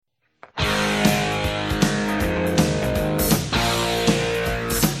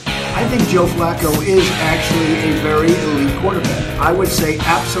think Joe Flacco is actually a very elite quarterback. I would say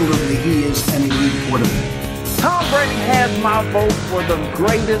absolutely he is an elite quarterback. Tom Brady has my vote for the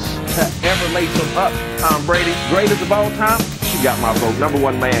greatest to ever lace him up. Tom Brady, greatest of all time. She got my vote. Number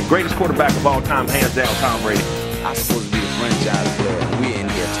one man, greatest quarterback of all time, hands down, Tom Brady. I'm supposed to be the franchise player. We're in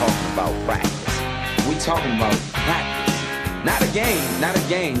here talking about practice. We talking about practice. Not a game, not a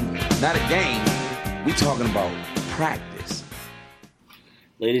game, not a game. We talking about practice.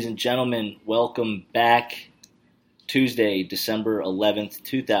 Ladies and gentlemen, welcome back. Tuesday, December 11th,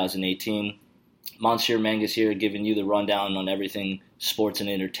 2018. Monsieur Mangus here, giving you the rundown on everything sports and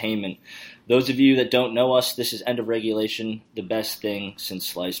entertainment. Those of you that don't know us, this is End of Regulation, the best thing since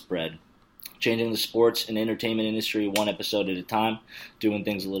sliced bread. Changing the sports and entertainment industry one episode at a time, doing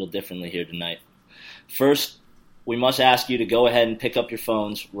things a little differently here tonight. First, we must ask you to go ahead and pick up your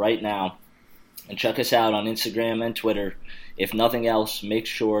phones right now and check us out on Instagram and Twitter. If nothing else, make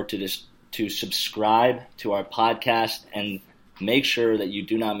sure to subscribe to our podcast and make sure that you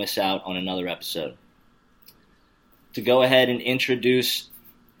do not miss out on another episode. To go ahead and introduce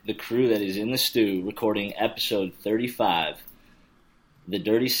the crew that is in the stew recording episode 35, the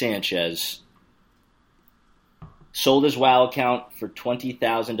Dirty Sanchez sold his WoW account for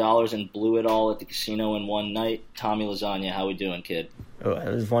 $20,000 and blew it all at the casino in one night. Tommy Lasagna, how we doing, kid? Oh,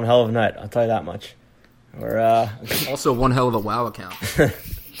 it was one hell of a night, I'll tell you that much. We're also one hell of a WoW account.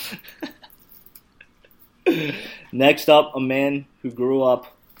 Next up, a man who grew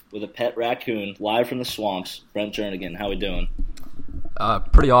up with a pet raccoon, live from the swamps, Brent Jernigan. How we doing?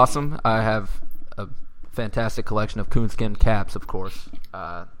 Pretty awesome. I have a fantastic collection of coonskin caps, of course.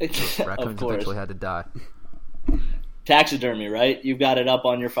 Raccoons eventually had to die. Taxidermy, right? You've got it up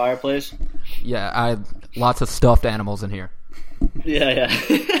on your fireplace? Yeah, lots of stuffed animals in here. Yeah.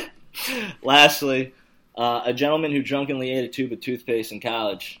 Lastly, a gentleman who drunkenly ate a tube of toothpaste in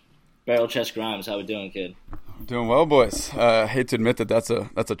college. Barrel Chest Grimes, how we doing, kid? Doing well, boys. I hate to admit that that's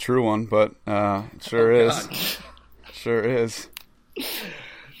a true one, but it sure is. Sure is.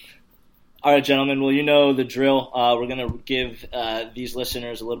 All right, gentlemen. Well, you know the drill. We're going to give these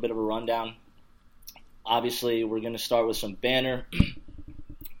listeners a little bit of a rundown. Obviously, we're going to start with some banner.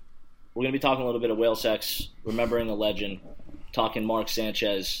 We're going to be talking a little bit of whale sex, remembering a legend, talking Mark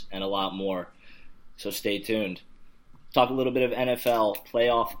Sanchez, and a lot more. So stay tuned. Talk a little bit of NFL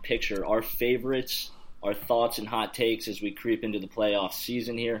playoff picture, our favorites, our thoughts and hot takes as we creep into the playoff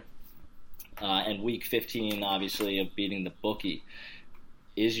season here. And week 15, obviously, of beating the bookie.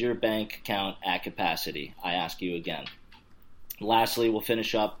 Is your bank account at capacity? I ask you again. Lastly, we'll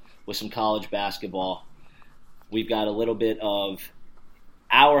finish up with some college basketball. We've got a little bit of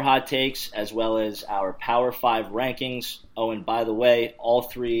our hot takes as well as our Power 5 rankings. Oh, and by the way, all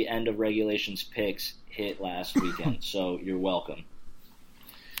three end of regulations picks hit last weekend, so you're welcome.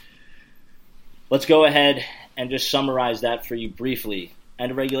 Let's go ahead and just summarize that for you briefly.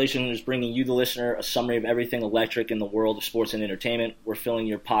 End of Regulation is bringing you, the listener, a summary of everything electric in the world of sports and entertainment. We're filling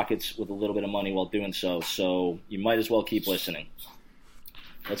your pockets with a little bit of money while doing so you might as well keep listening.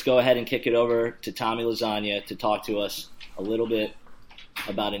 Let's go ahead and kick it over to Tommy Lasagna to talk to us a little bit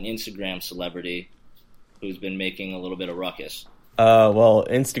about an Instagram celebrity who's been making a little bit of ruckus. Well,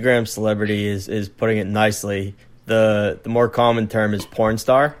 Instagram celebrity is putting it nicely. The more common term is porn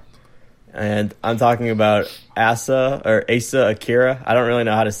star. And I'm talking about Asa Akira. I don't really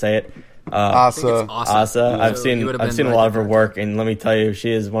know how to say it. Asa. I've seen a lot of her work, and let me tell you, she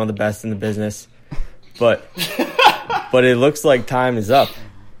is one of the best in the business. But it looks like time is up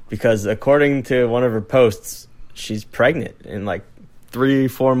because according to one of her posts, she's pregnant and like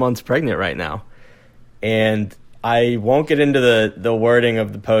 3-4 months pregnant right now. And I won't get into the wording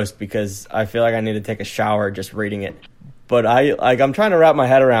of the post because I feel like I need to take a shower just reading it. But I'm trying to wrap my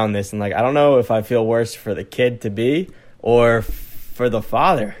head around this, and I don't know if I feel worse for the kid to be or for the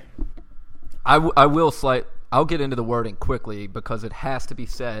father. I'll get into the wording quickly because it has to be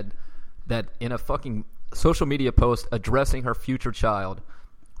said that in a fucking social media post addressing her future child,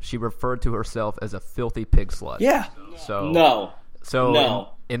 she referred to herself as a filthy pig slut. Yeah. No.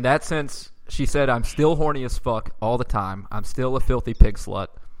 In that sense, she said, "I'm still horny as fuck all the time. I'm still a filthy pig slut."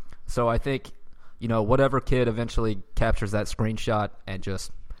 So I think, whatever kid eventually captures that screenshot and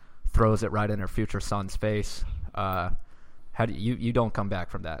just throws it right in her future son's face, how do you don't come back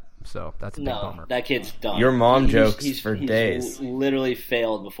from that? So that's a big bummer. That kid's done. Your mom jokes for he's days. Literally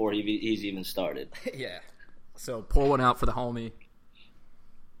failed before he's even started. Yeah. So pour one out for the homie.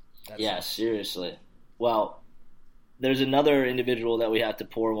 Seriously. Well, there's another individual that we have to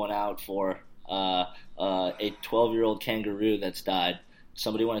pour one out for. A 12-year-old kangaroo that's died.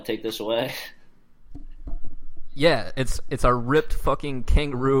 Somebody want to take this away? Yeah, it's a ripped fucking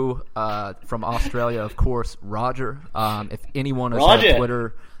kangaroo from Australia, of course, Roger. If anyone has had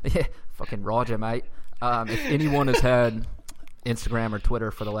Twitter, yeah, fucking Roger, mate. If anyone has had Instagram or Twitter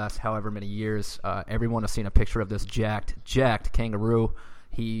for the last however many years, everyone has seen a picture of this jacked kangaroo.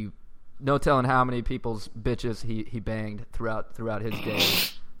 No telling how many people's bitches he banged throughout his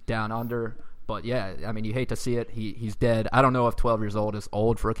days down under. But yeah, I mean, you hate to see it. He's dead. I don't know if 12 years old is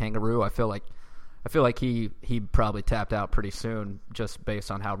old for a kangaroo. I feel like he probably tapped out pretty soon just based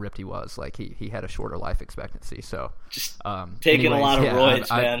on how ripped he was. Like he had a shorter life expectancy. So taking a lot of roids,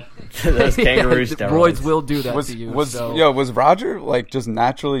 man. Those kangaroo steroids. Roids will do that to you. Was Roger like just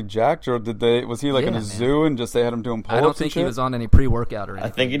naturally jacked, or was he like in a zoo and just they had him doing pull-ups? I don't think he was on any pre-workout or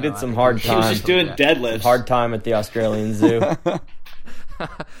anything. I think he did some hard time. He was just doing deadlifts. Hard time at the Australian Zoo.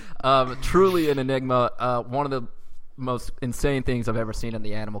 Truly an enigma. One of the most insane things I've ever seen in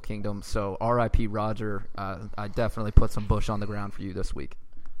the animal kingdom. So R.I.P. Roger. I definitely put some bush on the ground for you this week.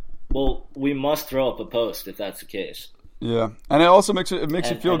 Well, we must throw up a post if that's the case. Yeah, and it also makes you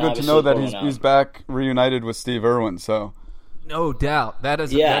feel good to know that he's back reunited with Steve Irwin. So no doubt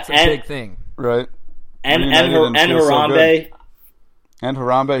that's a big thing, right? And Harambe. So and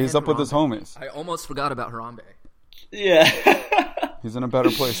Harambe, he's up with his homies. I almost forgot about Harambe. Yeah, he's in a better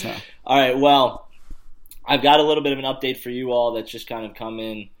place now. All right, well, I've got a little bit of an update for you all that's just kind of come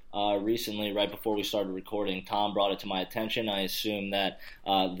in recently, right before we started recording. Tom brought it to my attention. I assume that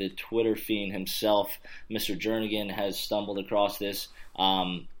the Twitter fiend himself, Mr. Jernigan, has stumbled across this.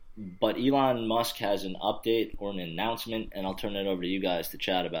 But Elon Musk has an update or an announcement, and I'll turn it over to you guys to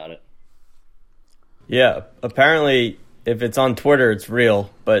chat about it. Yeah, apparently if it's on Twitter, it's real.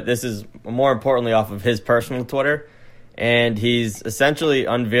 But this is more importantly off of his personal Twitter. And he's essentially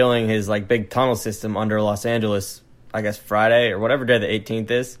unveiling his big tunnel system under Los Angeles, I guess Friday or whatever day the 18th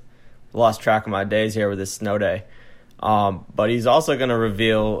is. Lost track of my days here with this snow day. But he's also going to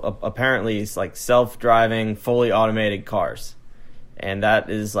reveal apparently self-driving, fully automated cars. And that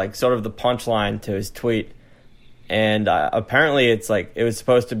is sort of the punchline to his tweet. And apparently it was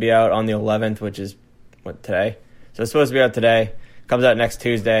supposed to be out on the 11th, which is today. So it's supposed to be out today. Comes out next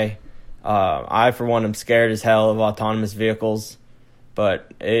Tuesday. I, for one, am scared as hell of autonomous vehicles,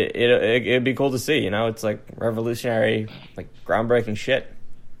 but it'd be cool to see. It's revolutionary, groundbreaking shit.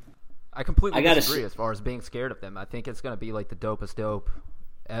 I completely disagree as far as being scared of them. I think it's going to be the dopest dope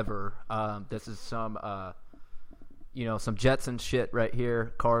ever. This is some Jetson shit right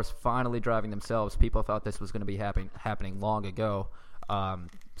here. Cars finally driving themselves. People thought this was going to be happening long ago.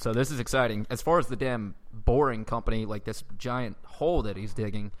 So this is exciting. As far as the damn boring company, this giant hole that he's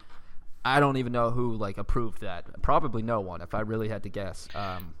digging, I don't even know who approved that. Probably no one, if I really had to guess.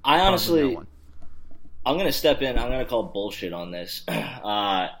 I honestly, I'm going to step in. I'm going to call bullshit on this.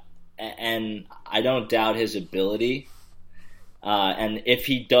 And I don't doubt his ability. And if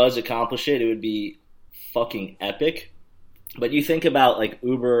he does accomplish it, it would be fucking epic. But you think about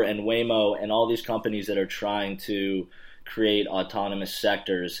Uber and Waymo and all these companies that are trying to create autonomous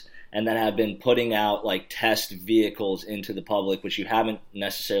sectors and that have been putting out test vehicles into the public, which you haven't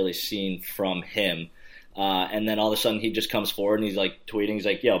necessarily seen from him. And then all of a sudden he just comes forward and he's tweeting.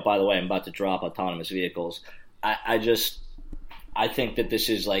 He's yo, by the way, I'm about to drop autonomous vehicles. I think that this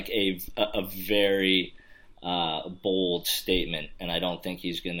is a very bold statement, and I don't think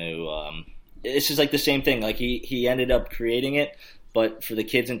he's going to. This is the same thing. He ended up creating it, but for the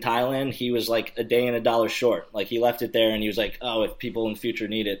kids in Thailand, he was a day and $1 short. He left it there, and he was oh, if people in the future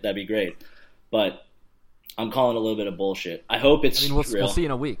need it, that'd be great. But I'm calling a little bit of bullshit. I hope it's real. We'll see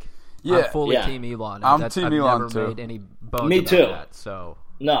in a week. Yeah, I'm fully Team Elon. I'm Team Elon too. I've never made any bones Me about too. that. So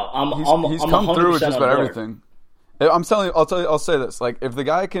no, he's come through with just about everything. I'll say this: if the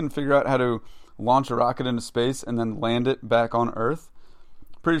guy can figure out how to launch a rocket into space and then land it back on Earth,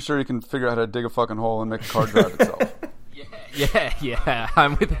 pretty sure he can figure out how to dig a fucking hole and make a car drive itself. Yeah.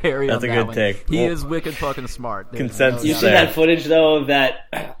 I'm with Harry on that one. That's a good take. He is wicked fucking smart. Consensus. You see that footage though of that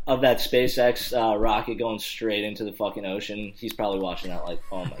SpaceX rocket going straight into the fucking ocean? He's probably watching that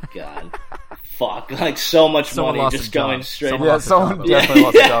oh my god, fuck! So much someone money just going straight. Someone definitely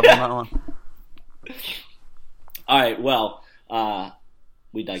lost a job on that one. All right, well,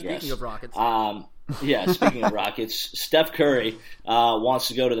 we digress. Speaking of rockets. Speaking of rockets, Steph Curry wants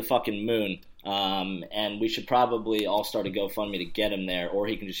to go to the fucking moon. And we should probably all start a GoFundMe to get him there, or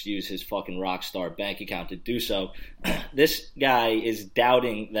he can just use his fucking Rockstar bank account to do so. This guy is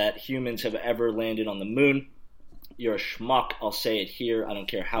doubting that humans have ever landed on the moon. You're a schmuck. I'll say it here. I don't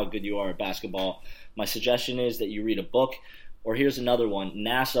care how good you are at basketball. My suggestion is that you read a book, or here's another one.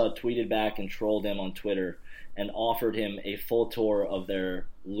 NASA tweeted back and trolled him on Twitter and offered him a full tour of their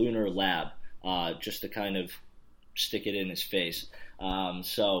lunar lab, just to kind of stick it in his face.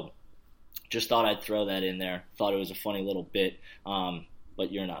 So just thought I'd throw that in there. Thought it was a funny little bit,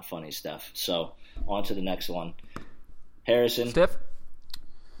 but you're not funny, Steph. So on to the next one. Harrison. Steph?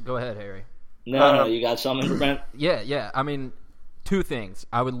 Go ahead, Harry. No, you got something for Brent? Yeah. I mean, two things.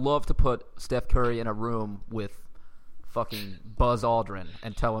 I would love to put Steph Curry in a room with fucking Buzz Aldrin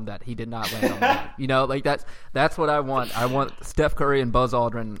and tell him that he did not land on the moon. You know, like that's what I want. I want Steph Curry and Buzz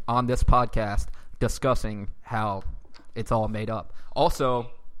Aldrin on this podcast discussing how it's all made up. Also,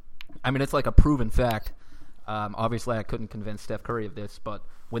 I mean, it's like a proven fact. Obviously, I couldn't convince Steph Curry of this, but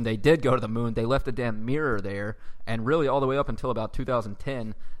when they did go to the moon, they left a damn mirror there, and really all the way up until about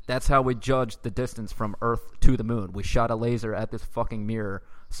 2010, that's how we judged the distance from Earth to the moon. We shot a laser at this fucking mirror.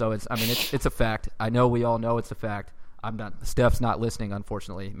 So it's a fact. I know we all know it's a fact. Steph's not listening,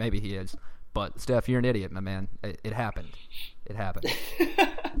 unfortunately. Maybe he is. But Steph, you're an idiot, my man. It happened. It happened.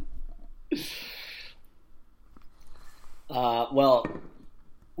 Well,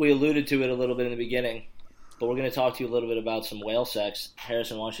 we alluded to it a little bit in the beginning, but we're going to talk to you a little bit about some whale sex.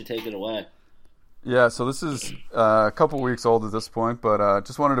 Harrison, why don't you take it away? Yeah, so this is a couple weeks old at this point, but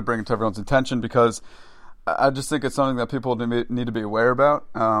just wanted to bring it to everyone's attention because I just think it's something that people need to be aware about.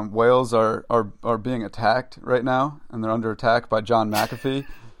 Whales are being attacked right now, and they're under attack by John McAfee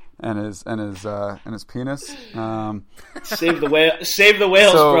and his penis. Save the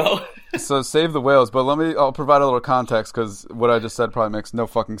whales, bro. So save the whales, but I'll provide a little context because what I just said probably makes no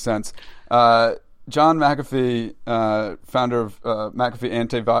fucking sense. John McAfee, founder of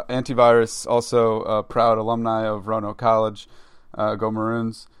McAfee Antivirus, also a proud alumni of Roanoke College, go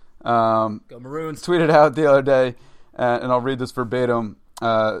Maroons. Go Maroons. Tweeted out the other day, and I'll read this verbatim.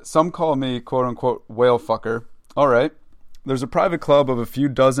 Some call me, quote-unquote, whale fucker. All right. There's a private club of a few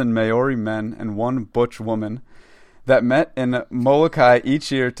dozen Maori men and one butch woman that met in Molokai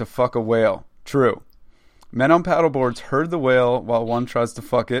each year to fuck a whale. True. Men on paddleboards herd the whale while one tries to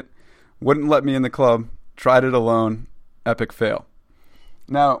fuck it. Wouldn't let me in the club. Tried it alone. Epic fail.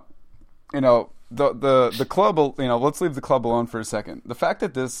 Now, the club, let's leave the club alone for a second. The fact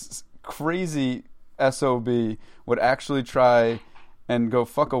that this crazy SOB would actually try and go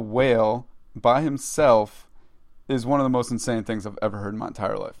fuck a whale by himself is one of the most insane things I've ever heard in my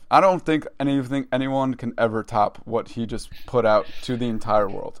entire life. I don't think anyone can ever top what he just put out to the entire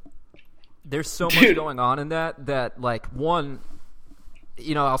world. There's so much going on in that like, one,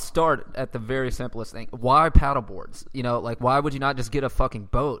 I'll start at the very simplest thing. Why paddleboards? Why would you not just get a fucking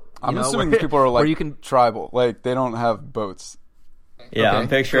boat? I'm assuming these people are tribal. Like, they don't have boats. Yeah, okay. I'm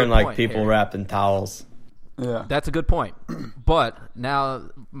picturing people wrapped in towels. Yeah. That's a good point. But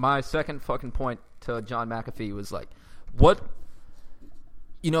now my second fucking point to John McAfee was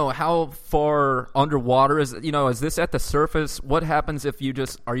how far underwater is this at the surface? What happens if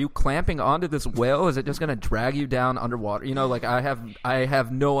are you clamping onto this whale? Is it just going to drag you down underwater? I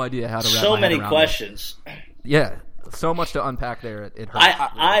have no idea how to wrap so my many head around questions. That. Yeah, so much to unpack there. It hurts.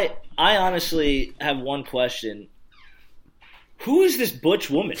 I honestly have one question. Who is this butch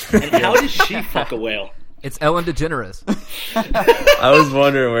woman, and how does she fuck a whale? It's Ellen DeGeneres. I was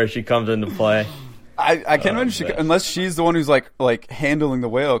wondering where she comes into play. I can't imagine unless she's the one who's like handling the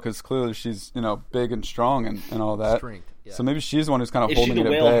whale, because clearly she's big and strong and all that. Strength, yeah. So maybe she's the one who's kind of holding it at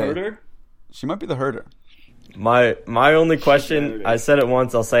bay. Is she the whale herder? She might be the herder. My only question, I said it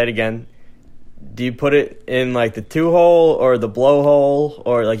once, I'll say it again. Do you put it in the 2-hole or the blowhole,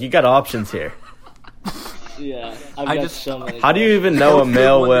 or you got options here? Yeah, I've got so many. How do you even know a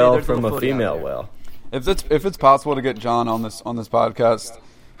male whale from a female whale? If it's possible to get John on this podcast.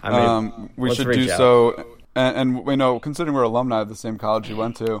 We should do so, and we know, considering we're alumni of the same college he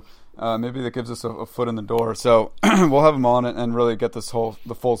went to, maybe that gives us a foot in the door. So we'll have him on it and really get the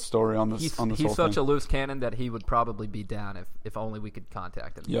full story on this. He's such a loose cannon that he would probably be down if only we could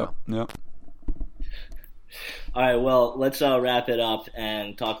contact him. Yep. All right, well, let's wrap it up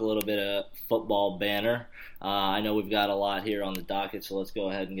and talk a little bit of football banner. I know we've got a lot here on the docket, so let's go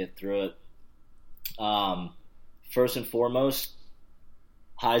ahead and get through it. First and foremost,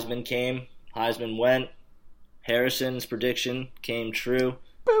 Heisman came, Heisman went. Harrison's prediction came true.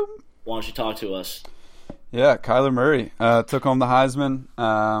 Boom. Why don't you talk to us? Yeah, Kyler Murray took home the Heisman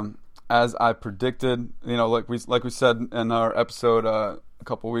as I predicted. Like we said in our episode a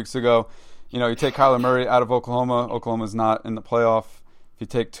couple weeks ago. You take Kyler Murray out of Oklahoma. Oklahoma's not in the playoff. If you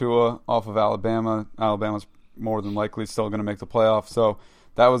take Tua off of Alabama, Alabama's more than likely still going to make the playoff. So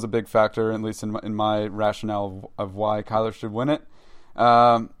that was a big factor, at least in my rationale of why Kyler should win it.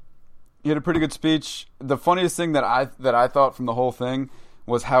 He had a pretty good speech. The funniest thing that I thought from the whole thing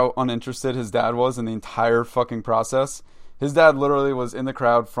was how uninterested his dad was in the entire fucking process. His dad literally was in the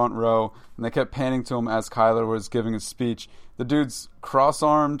crowd, front row, and they kept panning to him as Kyler was giving his speech. The dude's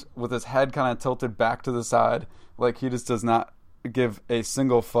cross-armed with his head kind of tilted back to the side, like he just does not give a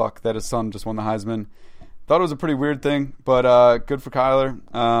single fuck that his son just won the Heisman. Thought it was a pretty weird thing, but good for Kyler.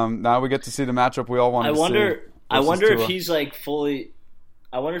 Now we get to see the matchup we all wanted to see. I wonder if he's like fully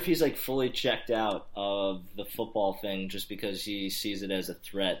checked out of the football thing just because he sees it as a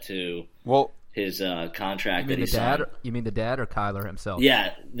threat to his contract that he signed. You mean the dad or Kyler himself?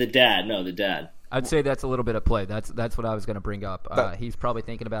 Yeah, the dad. No, the dad. I'd say that's a little bit of play. That's what I was going to bring up. He's probably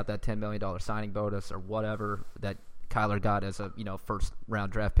thinking about that $10 million signing bonus or whatever that Kyler got as a first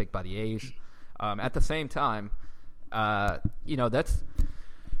round draft pick by the A's. At the same time, that's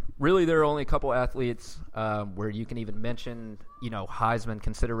really there are only a couple athletes where you can even mention Heisman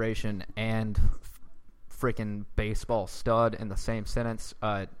consideration and freaking baseball stud in the same sentence.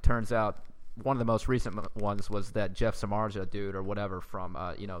 It turns out one of the most recent ones was that Jeff Samardzija dude or whatever from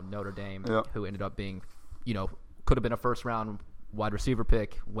Notre Dame, who ended up being could have been a first round wide receiver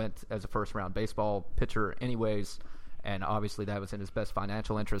pick, went as a first round baseball pitcher anyways, and obviously that was in his best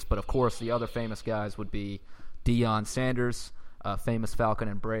financial interest. But of course the other famous guys would be Deion Sanders, famous Falcon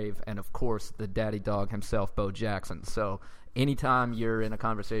and Brave, and of course the daddy dog himself, Bo Jackson. So anytime you're in a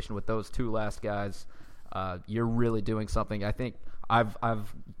conversation with those two last guys, you're really doing something. I think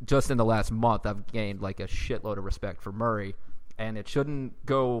I've just in the last month I've gained like a shitload of respect for Murray, and it shouldn't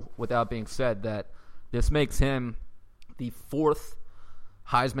go without being said that this makes him the fourth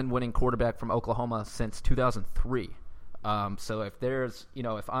Heisman winning quarterback from Oklahoma since 2003. So if there's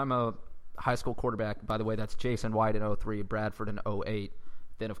if I'm a high school quarterback, by the way, that's Jason White in 2003, Bradford in 2008.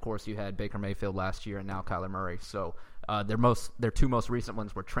 Then of course you had Baker Mayfield last year, and now Kyler Murray. So their two most recent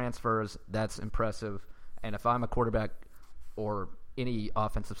ones were transfers. That's impressive. And if I'm a quarterback or any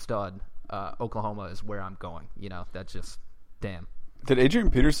offensive stud, Oklahoma is where I'm going. That's just damn. Did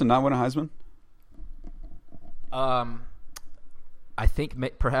Adrian Peterson not win a Heisman? I think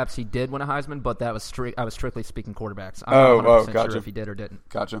perhaps he did win a Heisman, but that was I was strictly speaking quarterbacks. I'm not 100% gotcha. Sure if he did or didn't.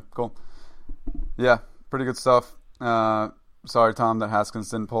 Gotcha. Cool. Yeah, pretty good stuff. Sorry, Tom, that Haskins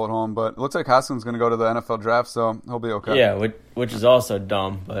didn't pull it home, but it looks like Haskins is going to go to the NFL draft, so he'll be okay. Yeah, which is also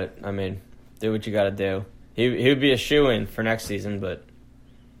dumb, but I mean, do what you got to do. He would be a shoo-in for next season, but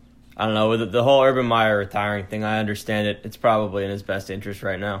I don't know. With the whole Urban Meyer retiring thing, I understand it. It's probably in his best interest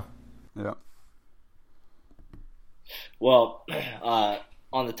right now. Yeah. Well,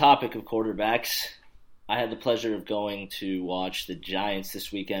 on the topic of quarterbacks, I had the pleasure of going to watch the Giants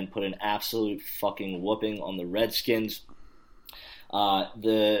this weekend put an absolute fucking whooping on the Redskins.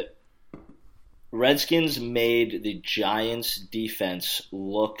 The Redskins made the Giants' defense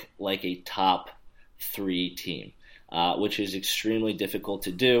look like a top 3 team, which is extremely difficult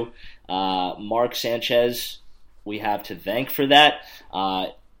to do. Mark Sanchez, we have to thank for that.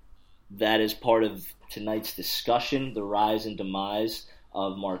 That is part of tonight's discussion, the rise and demise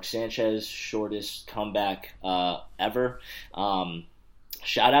of Mark Sanchez, shortest comeback ever.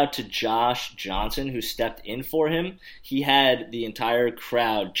 Shout out to Josh Johnson, who stepped in for him. He had the entire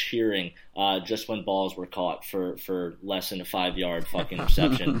crowd cheering just when balls were caught for less than a 5-yard fucking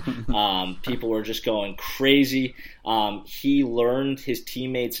reception. People were just going crazy. He learned his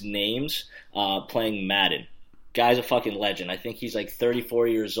teammates' names playing Madden. Guy's a fucking legend. I think he's like 34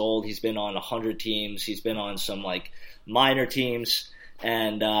 years old. He's been on 100 teams. He's been on some like minor teams.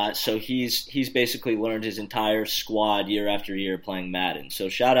 And so he's basically learned his entire squad year after year playing Madden. So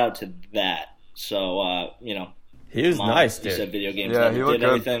shout out to that. So, he was nice, dude. He said video games never did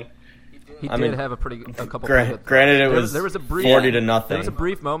everything. He did have a couple. Granted, it was 40-0. There was a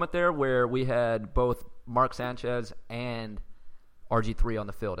brief moment there where we had both Mark Sanchez and RG3 on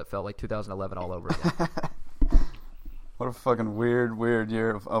the field. It felt like 2011 all over again. What a fucking weird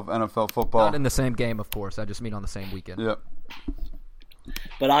year of NFL football. Not in the same game, of course. I just mean on the same weekend. Yep.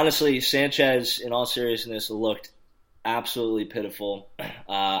 But honestly, Sanchez, in all seriousness, looked absolutely pitiful.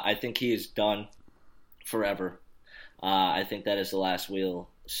 I think he is done forever. I think that is the last we'll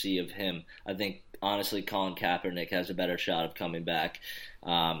see of him. I think, honestly, Colin Kaepernick has a better shot of coming back.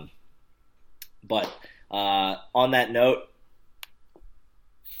 But on that note,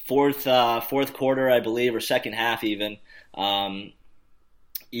 fourth quarter, I believe, or second half even,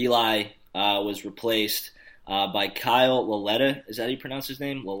 Eli was replaced by Kyle Lauletta. Is that how you pronounce his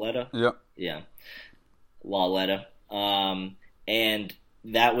name? Lauletta? Yep. Yeah. Lauletta. And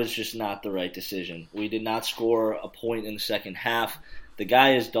that was just not the right decision. We did not score a point in the second half. The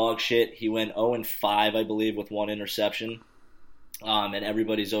guy is dog shit. He went 0-5, I believe, with 1 interception. And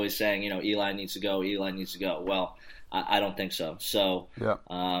everybody's always saying, Eli needs to go, Eli needs to go. Well, I don't think so. So,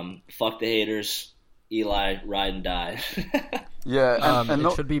 fuck the haters. Eli ride and die. Yeah,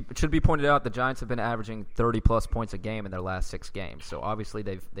 it should be pointed out the Giants have been averaging 30+ points a game in their last 6 games. So obviously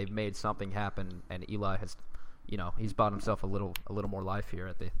they've made something happen, and Eli has, he's bought himself a little more life here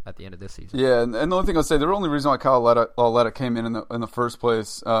at the end of this season. Yeah, and the only thing I'll say, the only reason why Kyle Lauletta came in the first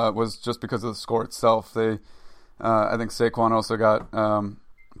place was just because of the score itself. I think Saquon also got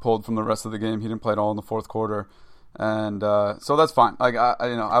pulled from the rest of the game. He didn't play at all in the fourth quarter, and so that's fine. Like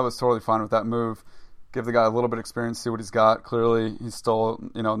I was totally fine with that move. Give the guy a little bit of experience, see what he's got. Clearly, he's still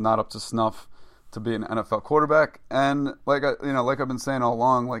not up to snuff to be an NFL quarterback. And like I've been saying all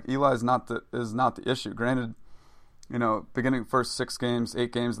along, like Eli is not the issue. Granted, beginning first 8 games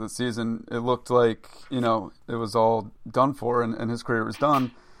of the season, it looked like it was all done for and his career was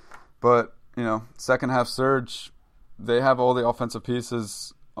done. But second half surge, they have all the offensive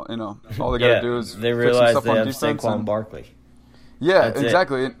pieces. All they got to do is they fix realize some stuff they on have defense. Saquon Barkley. Yeah, That's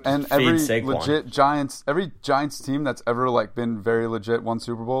exactly. And every Saquon. every Giants team that's ever been very legit, won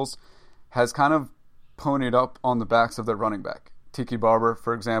Super Bowls, has kind of ponied up on the backs of their running back. Tiki Barber,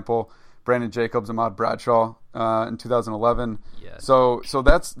 for example, Brandon Jacobs, Ahmad Bradshaw in 2011. Yeah. So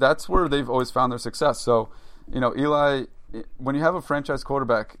that's where they've always found their success. So, Eli, when you have a franchise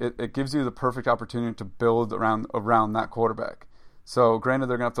quarterback, it gives you the perfect opportunity to build around that quarterback. So, granted,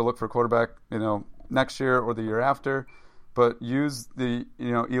 they're going to have to look for a quarterback, next year or the year after. But use the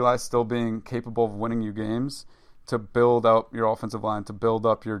Eli still being capable of winning you games to build up your offensive line, to build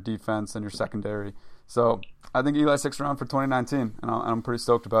up your defense and your secondary. So I think Eli sticks around for 2019, and I'm pretty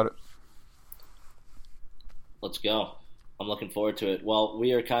stoked about it. Let's go. I'm looking forward to it. Well,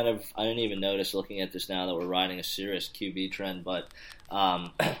 we are I didn't even notice looking at this now that we're riding a serious QB trend, but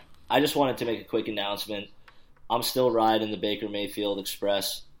I just wanted to make a quick announcement. I'm still riding the Baker Mayfield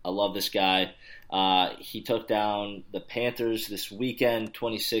Express. I love this guy. He took down the Panthers this weekend,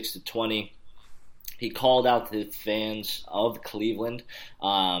 26-20. He called out the fans of Cleveland.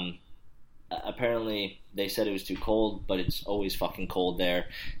 Apparently, they said it was too cold, but it's always fucking cold there.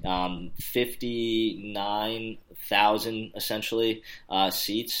 59,000 essentially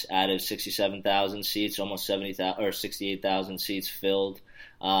seats out of 67,000 seats, almost 70,000 or 68,000 seats filled.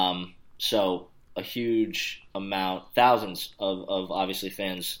 So a huge amount, thousands of obviously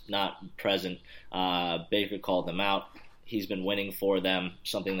fans not present. Baker called them out. He's been winning for them,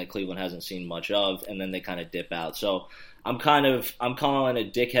 something that Cleveland hasn't seen much of, and then they kind of dip out. So I'm calling a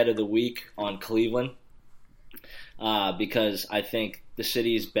dickhead of the week on Cleveland because I think the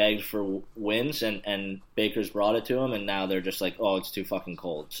city's begged for wins, and Baker's brought it to them, and now they're just like, oh, it's too fucking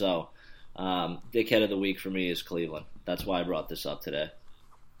cold. So dickhead of the week for me is Cleveland. That's why I brought this up today.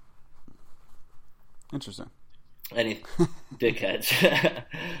 Interesting. Any dickheads.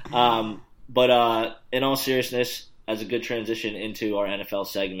 But in all seriousness, as a good transition into our NFL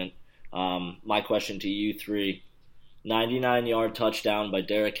segment, my question to you three, 99-yard touchdown by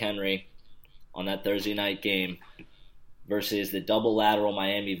Derrick Henry on that Thursday night game versus the double lateral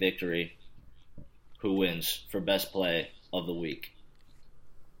Miami victory. Who wins for best play of the week?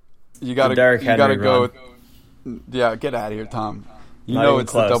 You got to go with, yeah, get out of here, Tom.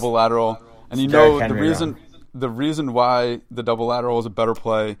 It's the double lateral. And the reason why the double lateral was a better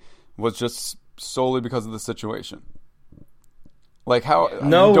play was just solely because of the situation. Like how?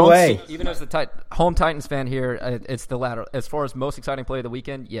 No way. Even as the home Titans fan here, it's the lateral. As far as most exciting play of the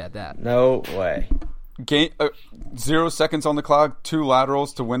weekend, yeah, that. No way. 0 seconds on the clock, 2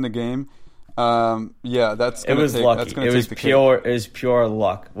 laterals to win the game. Yeah, that's it was lucky. It was pure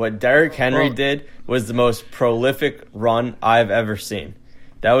luck. What Derrick Henry did was the most prolific run I've ever seen.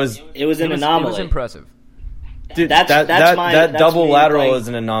 It was an anomaly. It was impressive. Dude, that double lateral is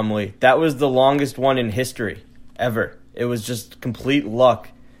an anomaly. That was the longest one in history ever. It was just complete luck.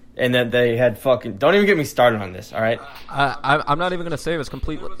 And then they had fucking... Don't even get me started on this, all right? I'm not even going to say it was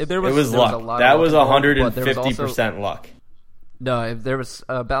complete... It was luck. That was 150% luck. No, there was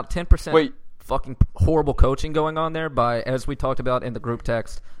about 10% fucking horrible coaching going on there by, as we talked about in the group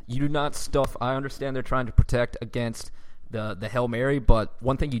text, you do not stuff... I understand they're trying to protect against the Hail Mary, but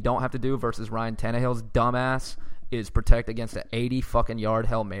one thing you don't have to do versus Ryan Tannehill's dumbass is protect against an 80-fucking-yard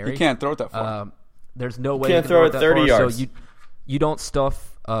Hail Mary. You can't throw it that far. There's no way you can throw it 30 yards. So you don't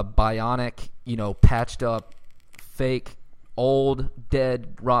stuff a bionic, patched up, fake, old,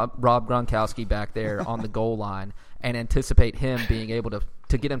 dead Rob Gronkowski back there on the goal line and anticipate him being able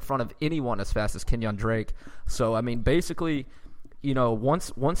to get in front of anyone as fast as Kenyon Drake. So, I mean, basically,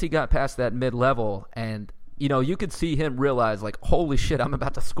 once he got past that mid-level and, you could see him realize, like, holy shit, I'm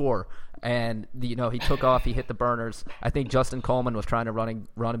about to score. And, he took off, he hit the burners. I think Justin Coleman was trying to run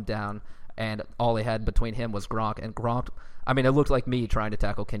him down. and all they had between him was Gronk. And Gronk, I mean, it looked like me trying to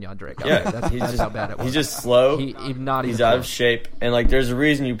tackle Kenyon Drake. Yeah, that's how bad it was. He's just slow. He's out of shape. And, like, there's a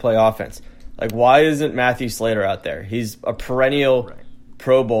reason you play offense. Like, why isn't Matthew Slater out there? He's a perennial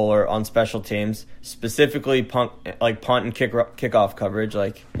Pro Bowler on special teams, specifically punt and kickoff coverage.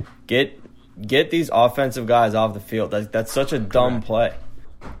 Like, get these offensive guys off the field. That's such a dumb play.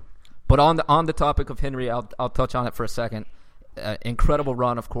 But on the topic of Henry, I'll touch on it for a second. Incredible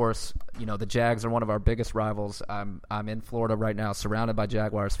run, of course. You know, the Jags are one of our biggest rivals. I'm in Florida right now, surrounded by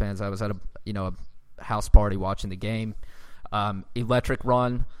Jaguars fans. I was at a house party watching the game. Electric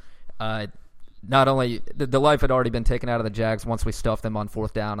run. Not only the life had already been taken out of the Jags once we stuffed them on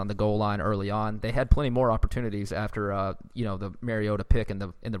fourth down on the goal line early on. They had plenty more opportunities after the Mariota pick in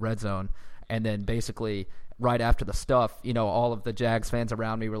the red zone, and then basically right after the stuff, all of the Jags fans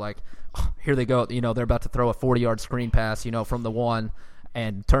around me were like, oh, "Here they go!" They're about to throw a 40-yard screen pass, from the one,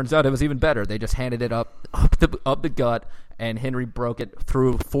 and turns out it was even better. They just handed it up the gut, and Henry broke it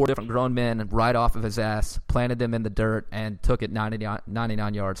through 4 different grown men right off of his ass, planted them in the dirt, and took it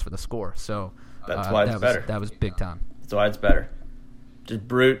 99 yards for the score. So. That's why it's better. That was big time. That's why it's better. Just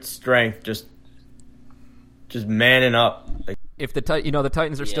brute strength, just manning up. If the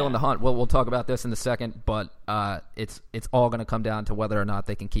Titans are still in the hunt, we'll talk about this in a second. But it's all going to come down to whether or not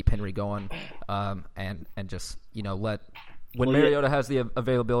they can keep Henry going, and just let. When Mariota has the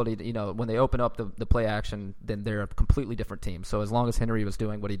availability, when they open up the play action, then they're a completely different team. So as long as Henry was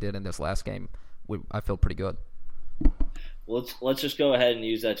doing what he did in this last game, I feel pretty good. Well, let's just go ahead and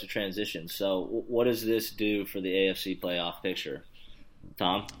use that to transition. So what does this do for the AFC playoff picture?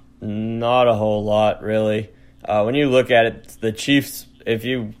 Tom? Not a whole lot, really. When you look at it, the Chiefs, if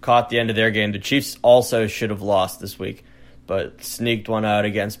you caught the end of their game, the Chiefs also should have lost this week, but sneaked one out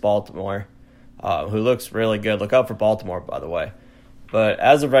against Baltimore, who looks really good. Look out for Baltimore, by the way. But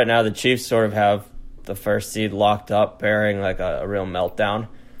as of right now, the Chiefs sort of have the first seed locked up, bearing like a real meltdown.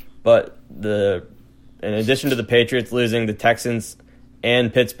 But in addition to the Patriots losing, the Texans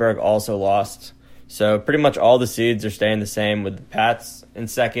and Pittsburgh also lost. So pretty much all the seeds are staying the same, with the Pats in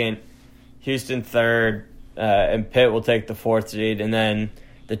second, Houston third, and Pitt will take the 4th seed. And then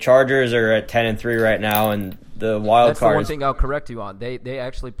the Chargers are at 10-3 right now, and the wild card. That's the one thing I'll correct you on. They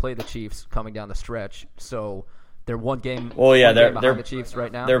actually play the Chiefs coming down the stretch, so they're one game. Well, yeah, they're the Chiefs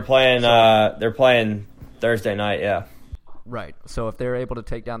right now. They're playing Thursday night, yeah. Right. So if they're able to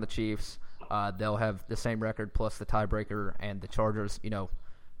take down the Chiefs, they'll have the same record plus the tiebreaker, and the Chargers,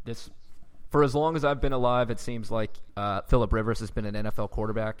 this for as long as I've been alive, it seems like Phillip Rivers has been an NFL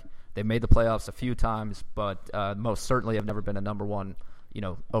quarterback. They made the playoffs a few times, but most certainly have never been a number one,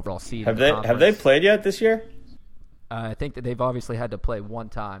 overall seed. Have they played yet this year? I think that they've obviously had to play one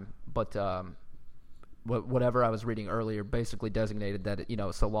time, but whatever I was reading earlier basically designated that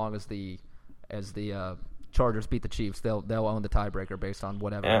so long as the Chargers beat the Chiefs, they'll own the tiebreaker based on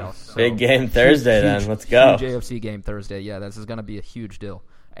whatever else. So, big game Thursday then. Let's go. Huge AFC game Thursday. Yeah, this is going to be a huge deal.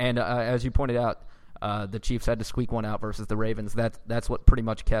 And as you pointed out, the Chiefs had to squeak one out versus the Ravens. That's what pretty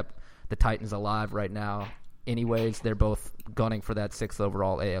much kept the Titans alive right now. Anyways, they're both gunning for that 6th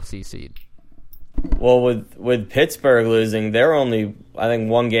overall AFC seed. Well, with Pittsburgh losing, they're only, I think,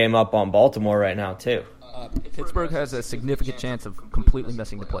 1 game up on Baltimore right now, too. Pittsburgh has a significant chance of completely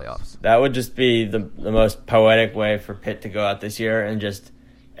missing the playoffs. That would just be the most poetic way for Pitt to go out this year, and just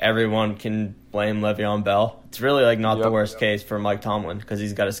everyone can blame Le'Veon Bell. It's really not the worst case for Mike Tomlin, because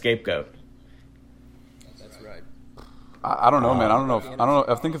he's got a scapegoat. That's right. I don't know, man. I don't know.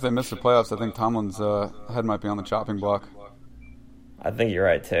 I think if they miss the playoffs, I think Tomlin's head might be on the chopping block. I think you're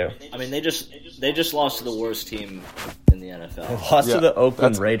right too. I mean, they just lost to the worst team in the NFL. They lost to the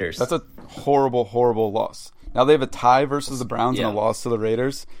Oakland Raiders. That's a horrible, horrible loss. Now they have a tie versus the Browns and a loss to the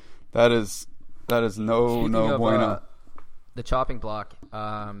Raiders. That is no bueno. The chopping block.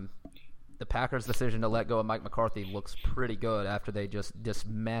 The Packers' decision to let go of Mike McCarthy looks pretty good after they just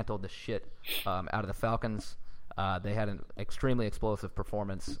dismantled the shit out of the Falcons. They had an extremely explosive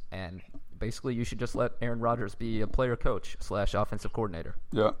performance, and basically you should just let Aaron Rodgers be a player coach / offensive coordinator.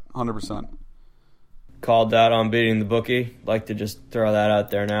 Yeah, 100%. Called that on beating the bookie. Like to just throw that out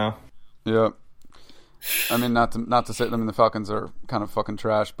there now. Yeah. I mean, not to say, the Falcons are kind of fucking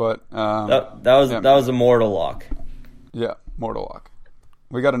trash, but that was a mortal lock. Yeah, mortal lock.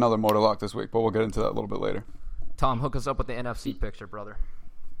 We got another mortal lock this week, but we'll get into that a little bit later. Tom, hook us up with the NFC picture, brother.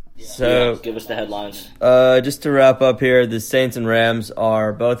 So give us the headlines. Just to wrap up here, the Saints and Rams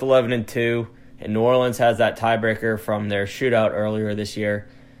are both 11-2, and New Orleans has that tiebreaker from their shootout earlier this year.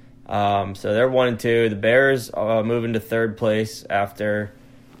 So they're 1-2. The Bears move into 3rd place after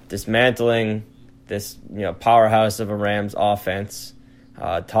dismantling this powerhouse of a Rams offense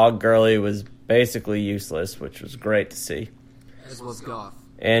Todd Gurley was basically useless, which was great to see. As was Goff.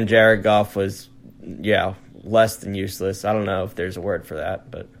 And Jared Goff was, less than useless. I don't know if there's a word for that,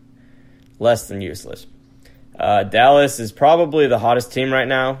 but less than useless. Dallas is probably the hottest team right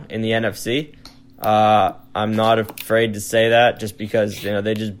now in the NFC. I'm not afraid to say that just because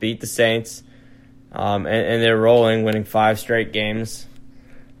they just beat the Saints, and they're rolling, winning 5 straight games.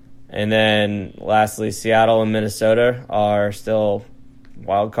 And then lastly, Seattle and Minnesota are still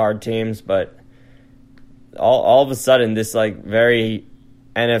wild card teams, but all of a sudden this very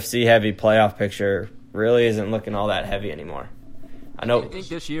NFC heavy playoff picture really isn't looking all that heavy anymore. I think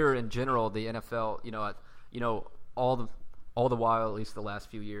this year in general, the NFL, all the while, at least the last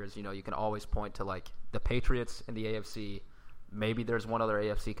few years, you can always point to the Patriots in the AFC. Maybe there's one other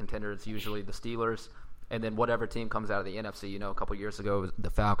AFC contender. It's usually the Steelers, and then whatever team comes out of the NFC. A couple years ago, the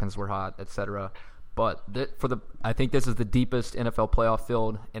Falcons were hot, etc. But I think this is the deepest NFL playoff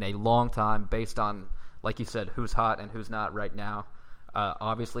field in a long time, based on, like you said, who's hot and who's not right now.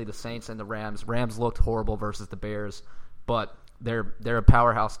 Obviously, the Saints and the Rams. Rams looked horrible versus the Bears, but they're a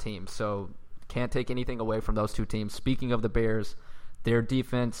powerhouse team, so can't take anything away from those two teams. Speaking of the Bears, their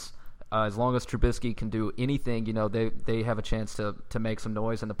defense, as long as Trubisky can do anything, they have a chance to make some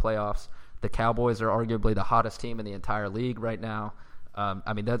noise in the playoffs. The Cowboys are arguably the hottest team in the entire league right now.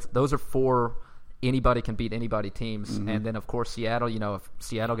 Those are 4 anybody can beat anybody teams, and then of course Seattle. If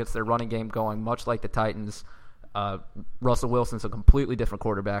Seattle gets their running game going, much like the Titans. Russell Wilson's a completely different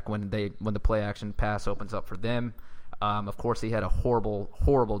quarterback when the play action pass opens up for them. Of course, he had a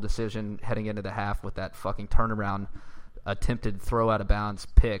horrible decision heading into the half with that fucking turnaround attempted throw out of bounds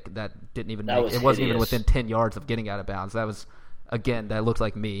pick that didn't even make it. Wasn't even within 10 yards of getting out of bounds. That was, again, that looked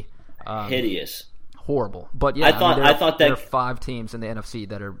like me. Hideous. Horrible. But yeah, I thought there are 5 teams in the NFC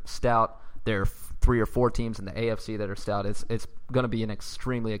that are stout. There are 3 or 4 teams in the AFC that are stout. It's going to be an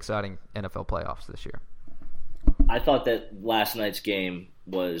extremely exciting NFL playoffs this year. I thought that last night's game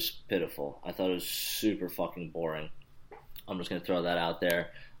was pitiful. I thought it was super fucking boring. I'm just going to throw that out there.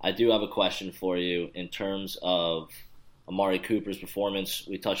 I do have a question for you in terms of Amari Cooper's performance.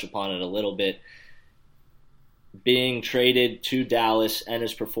 We touched upon it a little bit. Being traded to Dallas and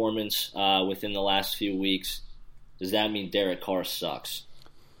his performance within the last few weeks, does that mean Derek Carr sucks?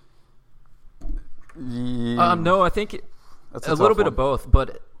 No, I think a little bit of both,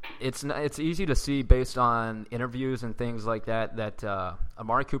 but it's easy to see based on interviews and things like that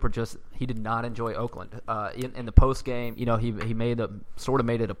Amari Cooper he did not enjoy Oakland. In the post game, he made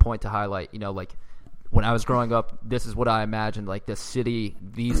it a point to highlight, when I was growing up, this is what I imagined, this city,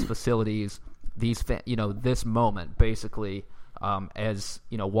 these facilities, this moment basically, as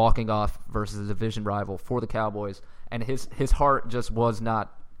walking off versus a division rival for the Cowboys, and his heart just was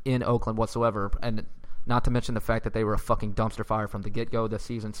not in Oakland whatsoever, and not to mention the fact that they were a fucking dumpster fire from the get-go this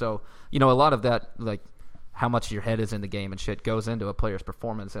season. So, a lot of that, how much your head is in the game and shit goes into a player's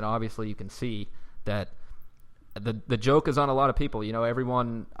performance. And obviously you can see that the joke is on a lot of people.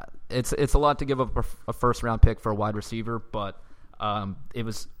 Everyone, it's a lot to give up a first-round pick for a wide receiver, but it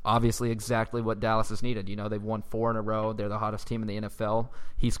was obviously exactly what Dallas has needed. They've won 4 in a row. They're the hottest team in the NFL.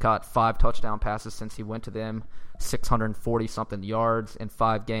 He's caught 5 touchdown passes since he went to them, 640-something yards in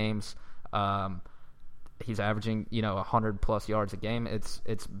 5 games. He's averaging, 100-plus yards a game.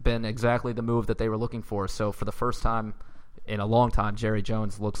 It's been exactly the move that they were looking for. So for the first time in a long time, Jerry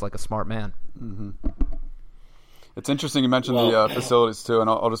Jones looks like a smart man. Mm-hmm. It's interesting you mentioned the facilities too, and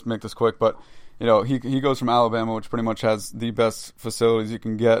I'll just make this quick. But he goes from Alabama, which pretty much has the best facilities you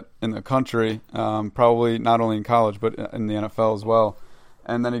can get in the country, probably not only in college but in the NFL as well.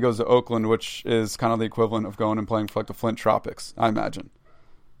 And then he goes to Oakland, which is kind of the equivalent of going and playing for the Flint Tropics, I imagine.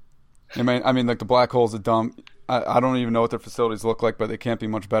 I mean, the black hole's a dump. I don't even know what their facilities look like, but they can't be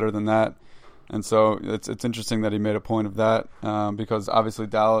much better than that. And so it's interesting that he made a point of that because obviously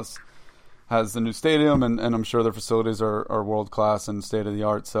Dallas has the new stadium, and I'm sure their facilities are world class and state of the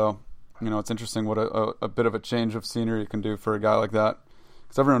art. So it's interesting what a bit of a change of scenery can do for a guy like that,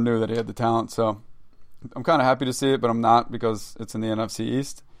 because everyone knew that he had the talent. So I'm kind of happy to see it, but I'm not, because it's in the NFC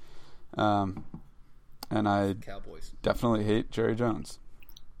East, and I Cowboys definitely hate Jerry Jones.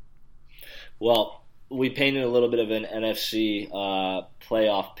 Well, we painted a little bit of an NFC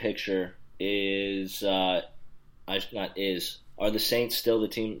playoff picture. Are the Saints still the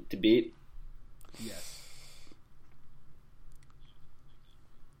team to beat? Yes.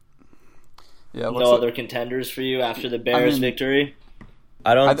 Yeah. No other contenders for you after the Bears victory?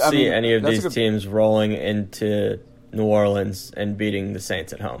 I don't see any of these teams rolling into New Orleans and beating the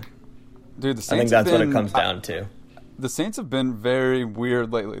Saints at home. Dude, the Saints I think that's what it comes down to. The Saints have been very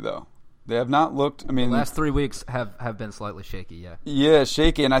weird lately, though. They have not looked. I mean, the last 3 weeks have been slightly shaky. Yeah. Yeah,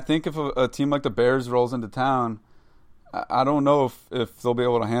 shaky. And I think if a team like the Bears rolls into town, I don't know if they'll be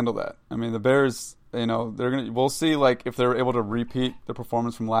able to handle that. I mean, the Bears, we'll see like if they're able to repeat the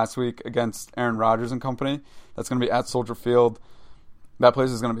performance from last week against Aaron Rodgers and company. That's going to be at Soldier Field. That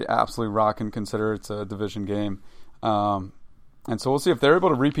place is going to be absolutely rocking, consider it's a division game. And so we'll see if they're able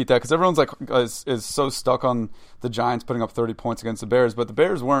to repeat that, because everyone's like is so stuck on the Giants putting up 30 points against the Bears, but the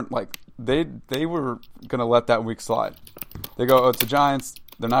Bears weren't like they were going to let that week slide. They go, it's the Giants.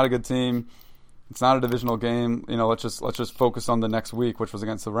 They're not a good team. It's not a divisional game. Let's just focus on the next week, which was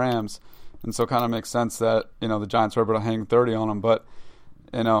against the Rams. And so it kind of makes sense that the Giants were able to hang 30 on them. But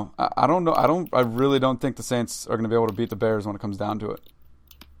I don't know. I really don't think the Saints are going to be able to beat the Bears when it comes down to it.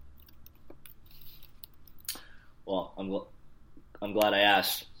 Well, I'm glad I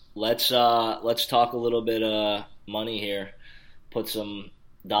asked. Let's talk a little bit money here. Put some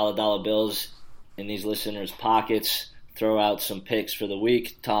dollar bills in these listeners' pockets. Throw out some picks for the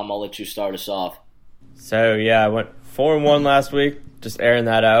week. Tom, I'll let you start us off. So yeah, I went 4-1 last week. Just airing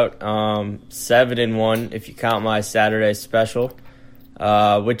that out. 7-1 if you count my Saturday special,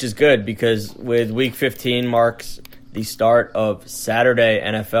 which is good because with Week 15 marks the start of Saturday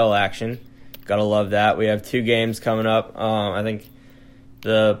NFL action. Gotta love that. We have 2 games coming up. I think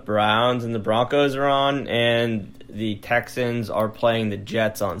the Browns and the Broncos are on, and the Texans are playing the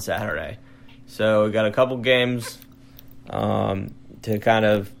Jets on Saturday. So we got a couple games to kind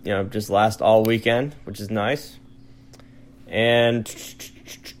of just last all weekend, which is nice. And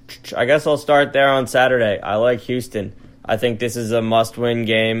I guess I'll start there on Saturday. I like Houston. I think this is a must-win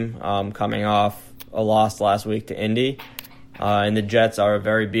game coming off a loss last week to Indy. And the Jets are a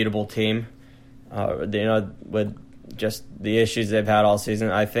very beatable team. With just the issues they've had all season,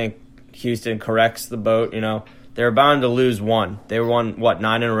 I think Houston corrects the boat. They're bound to lose one. They won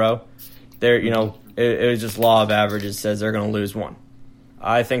 9 in a row. It was just law of averages says they're going to lose one.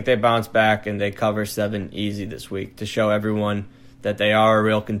 I think they bounce back and they cover 7 easy this week to show everyone that they are a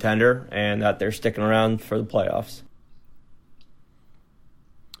real contender and that they're sticking around for the playoffs.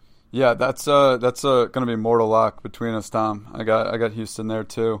 Yeah, that's going to be mortal lock between us, Tom. I got Houston there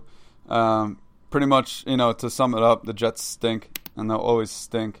too. Pretty much, to sum it up, the Jets stink, and they'll always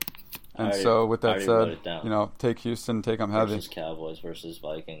stink. And so, with that said, take Houston, take them heavy. Versus Cowboys, versus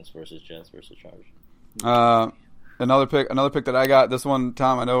Vikings, versus Jets, versus Chargers. Another pick that I got. This one,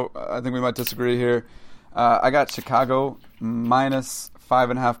 Tom, I think we might disagree here. I got Chicago minus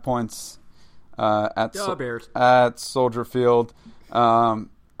 5.5 points at Soldier Field.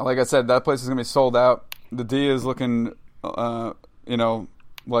 Like I said, that place is going to be sold out. The D is looking,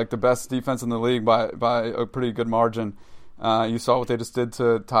 like the best defense in the league by a pretty good margin. You saw what they just did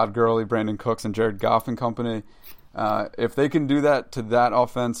to Todd Gurley, Brandon Cooks, and Jared Goff and company. If they can do that to that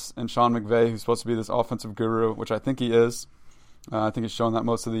offense and Sean McVay, who's supposed to be this offensive guru, which I think he is, I think he's shown that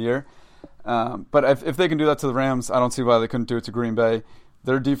most of the year. But if they can do that to the Rams, I don't see why they couldn't do it to Green Bay.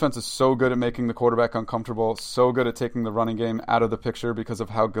 Their defense is so good at making the quarterback uncomfortable, so good at taking the running game out of the picture because of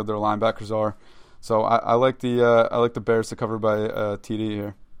how good their linebackers are. So I like the Bears to cover by TD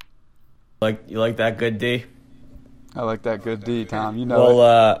here. You like that good D? I like that good D, Tom.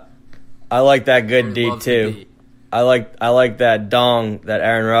 Well, I like that good D too. I like that dong that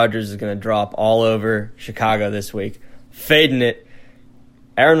Aaron Rodgers is going to drop all over Chicago this week. Fading it.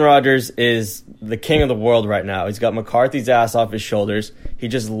 Aaron Rodgers is the king of the world right now. He's got McCarthy's ass off his shoulders. He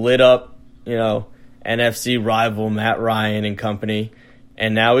just lit up, NFC rival Matt Ryan and company.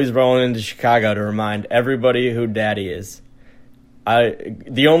 And now he's rolling into Chicago to remind everybody who daddy is.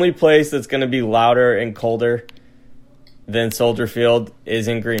 The only place that's going to be louder and colder than Soldier Field is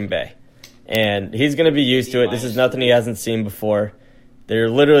in Green Bay. And he's going to be used to it. This is nothing he hasn't seen before. There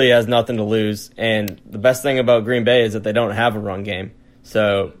literally has nothing to lose. And the best thing about Green Bay is that they don't have a run game.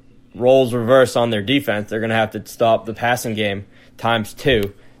 So roles reverse on their defense. They're going to have to stop the passing game times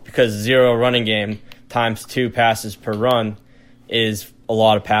 2 because 0 running game times 2 passes per run is a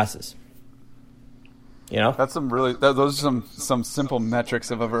lot of passes. That's those are some simple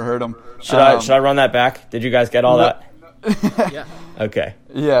metrics if I've ever heard them. Should I run that back? Did you guys get all that? Yeah. Okay.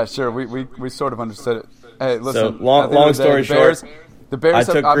 Yeah, sure. We sort of understood it. Hey, listen. So long story short, the Bears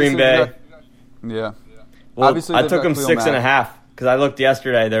I took Green Bay. Yeah. Well, obviously I took them 6.5 because I looked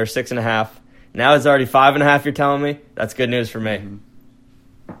yesterday. They were 6.5. Now it's already 5.5. You're telling me that's good news for me.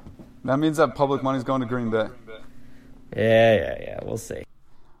 Mm-hmm. That means that public money's going to Green Bay. Yeah. We'll see.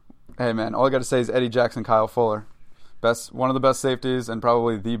 Hey man, all I got to say is Eddie Jackson, Kyle Fuller, one of the best safeties and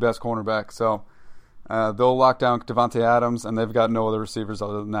probably the best cornerback. So they'll lock down Devontae Adams, and they've got no other receivers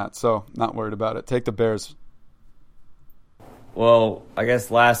other than that. So not worried about it. Take the Bears. Well, I guess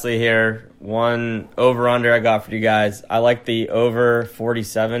lastly here, one over-under I got for you guys. I like the over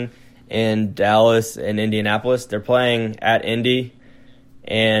 47 in Dallas and Indianapolis. They're playing at Indy,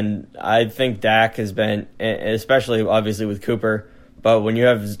 and I think Dak has been, especially obviously with Cooper, but when you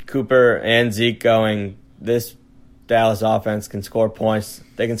have Cooper and Zeke going, this Dallas offense can score points.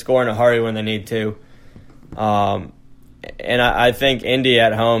 They can score in a hurry when they need to. And I think Indy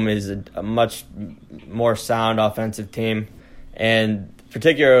at home is a much more sound offensive team. And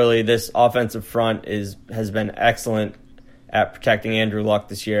particularly this offensive front has been excellent at protecting Andrew Luck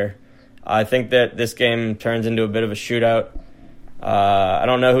this year. I think that this game turns into a bit of a shootout. I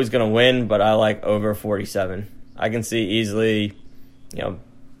don't know who's going to win, but I like over 47. I can see easily,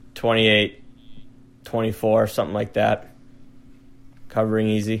 28, 24, something like that. Covering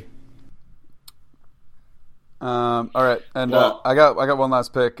easy. All right, and I got one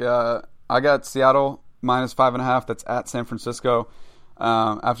last pick. I got Seattle minus 5.5. That's at San Francisco.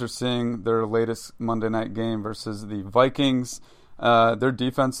 After seeing their latest Monday night game versus the Vikings, their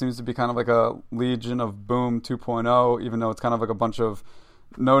defense seems to be kind of like a Legion of Boom 2.0, even though it's kind of like a bunch of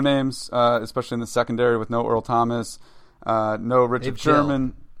no names, especially in the secondary with no Earl Thomas, no Richard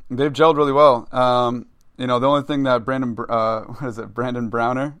Sherman. They've gelled really well. The only thing that Brandon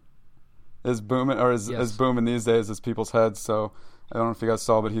Browner is booming, or is booming these days, is people's heads. So I don't know if you guys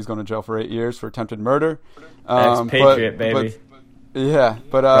saw, but he's going to jail for 8 years for attempted murder. Ex-Patriot, baby. I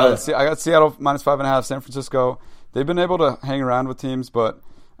got Seattle minus 5.5. San Francisco, they've been able to hang around with teams, but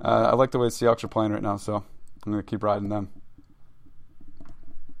I like the way the Seahawks are playing right now, so I'm going to keep riding them.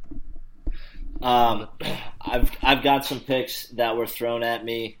 I've got some picks that were thrown at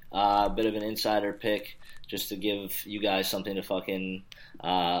me, a bit of an insider pick, just to give you guys something to fucking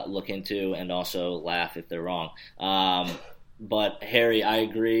look into and also laugh if they're wrong. But Harry, I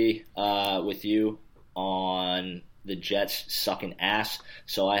agree with you on the Jets sucking ass.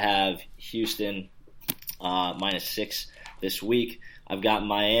 So I have Houston minus 6 this week. I've got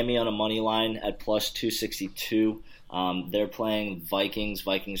Miami on a money line at plus 262. They're playing Vikings.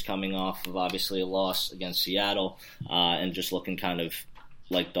 Vikings coming off of obviously a loss against Seattle and just looking kind of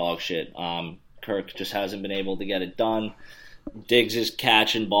like dog shit. Kirk just hasn't been able to get it done. Diggs is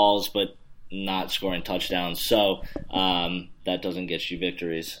catching balls but not scoring touchdowns. So that doesn't get you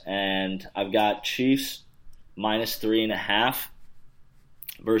victories. And I've got Chiefs minus 3.5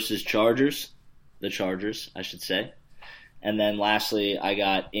 versus Chargers. The Chargers, I should say. And then lastly, I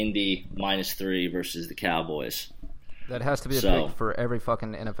got Indy minus 3 versus the Cowboys. That has to be a pick for every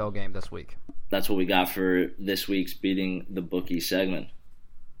fucking NFL game this week. That's what we got for this week's Beating the Bookie segment.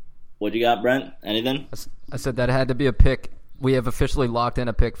 What you got, Brent? Anything? I said that had to be a pick. We have officially locked in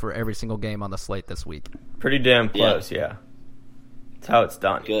a pick for every single game on the slate this week. Pretty damn close, yeah. That's how it's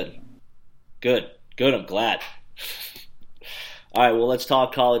done. Good. I'm glad. All right, well, let's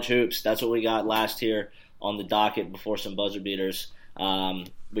talk college hoops. That's what we got last here on the docket before some buzzer beaters.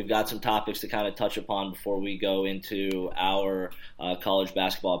 We've got some topics to kind of touch upon before we go into our college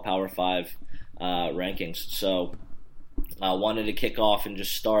basketball Power 5 rankings. So I wanted to kick off and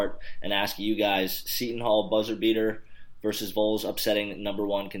just start and ask you guys, Seton Hall buzzer beater versus Vols upsetting number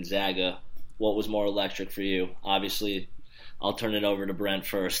 1 Gonzaga. What was more electric for you? Obviously, I'll turn it over to Brent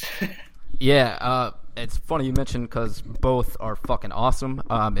first. Yeah, it's funny you mentioned because both are fucking awesome.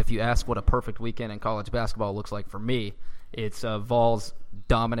 If you ask what a perfect weekend in college basketball looks like for me, it's Vols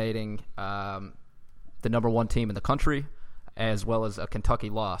dominating the number 1 team in the country, as well as a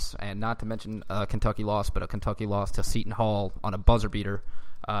Kentucky loss. And not to mention a Kentucky loss, but a Kentucky loss to Seton Hall on a buzzer beater.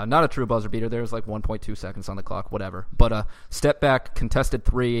 Not a true buzzer beater. There's like 1.2 seconds on the clock, whatever. But a step back, contested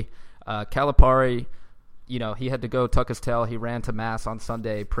 3. Calipari, he had to go tuck his tail. He ran to Mass on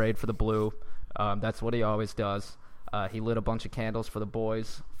Sunday, prayed for the blue. That's what he always does. He lit a bunch of candles for the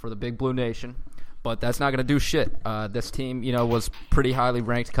boys, for the Big Blue Nation. But that's not going to do shit. This team, was pretty highly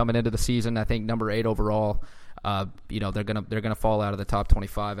ranked coming into the season. I think number 8 overall. They're gonna fall out of the top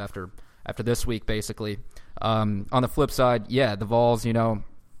 25 after this week, basically. On the flip side, the Vols,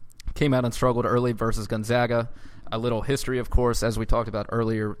 came out and struggled early versus Gonzaga. A little history, of course, as we talked about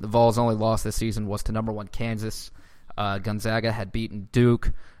earlier. The Vols' only loss this season was to number 1 Kansas. Gonzaga had beaten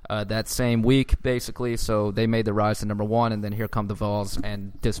Duke that same week, basically, so they made the rise to number 1, and then here come the Vols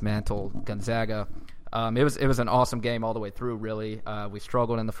and dismantle Gonzaga. It was an awesome game all the way through, really. We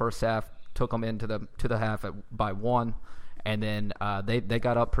struggled in the first half, took them into the half by 1, and then they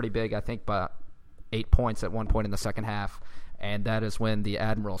got up pretty big, I think, by 8 points at one point in the second half, and that is when the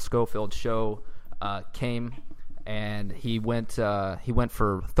Admiral Schofield show came. And he went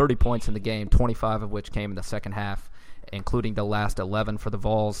for 30 points in the game, 25 of which came in the second half, including the last 11 for the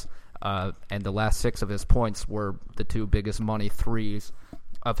Vols. and the last 6 of his points were the 2 biggest money threes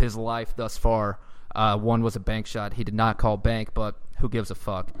of his life thus far. One was a bank shot. He did not call bank, but who gives a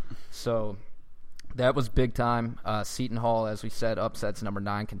fuck? So that was big time. Seton Hall, as we said, upsets number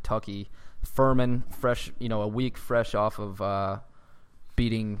 9 Kentucky. Furman, a week fresh off of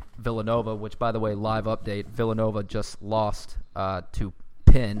beating Villanova, which, by the way, live update, Villanova just lost to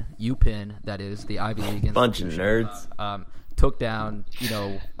UPenn, that is, the Ivy League. Bunch of nerds. Took down,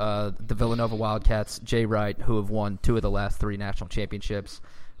 the Villanova Wildcats, Jay Wright, who have won 2 of the last 3 national championships.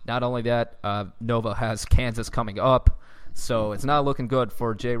 Not only that, Nova has Kansas coming up, so it's not looking good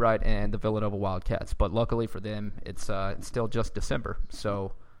for Jay Wright and the Villanova Wildcats. But luckily for them, it's still just December,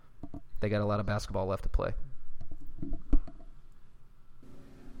 so they got a lot of basketball left to play.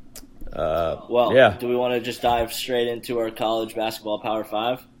 Yeah. Do we want to just dive straight into our college basketball Power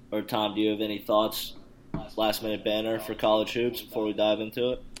 5? Or, Tom, do you have any thoughts, last-minute banner for college hoops before we dive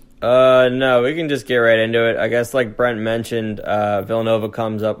into it? No, we can just get right into it. I guess like Brent mentioned, Villanova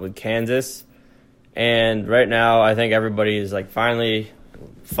comes up with Kansas. And right now, I think everybody is like, finally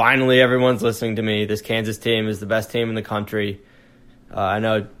everyone's listening to me. This Kansas team is the best team in the country. I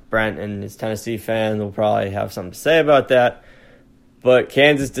know Brent and his Tennessee fans will probably have something to say about that. But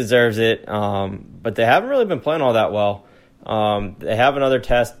Kansas deserves it. But they haven't really been playing all that well. They have another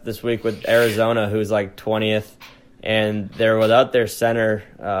test this week with Arizona, who's like 20th. And they're without their center,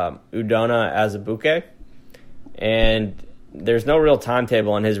 Udona Azubuike. And there's no real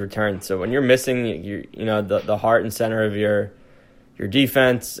timetable on his return. So when you're missing the heart and center of your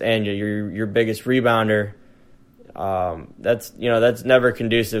defense and your biggest rebounder, that's never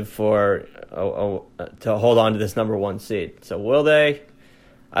conducive for to hold on to this number 1 seed. So will they?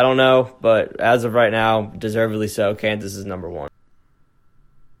 I don't know, but as of right now, deservedly so, Kansas is number 1.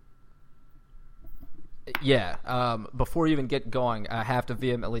 Yeah, before you even get going, I have to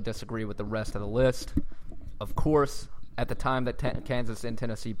vehemently disagree with the rest of the list. Of course, at the time that Kansas and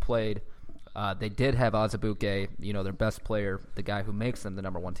Tennessee played, they did have Azubuike, their best player, the guy who makes them the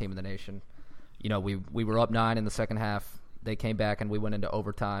number 1 team in the nation. We were up 9 in the second half. They came back and we went into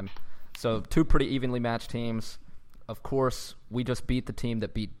overtime. So 2 pretty evenly matched teams. Of course, we just beat the team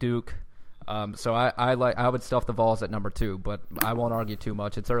that beat Duke. So I would stuff the Vols at number 2, but I won't argue too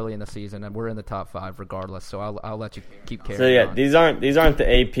much. It's early in the season, and we're in the top 5 regardless. So I'll let you keep carrying on. These aren't the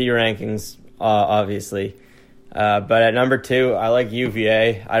AP rankings, obviously. But at number 2, I like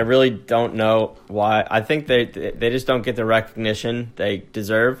UVA. I really don't know why. I think they just don't get the recognition they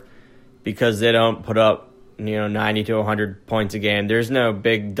deserve because they don't put up 90 to 100 points a game. There's no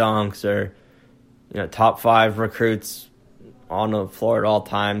big dunks or top 5 recruits on the floor at all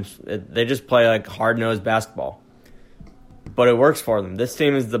times. They just play like hard-nosed basketball. But it works for them. This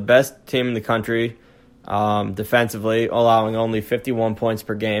team is the best team in the country defensively, allowing only 51 points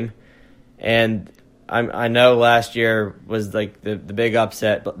per game. And I know last year was like the big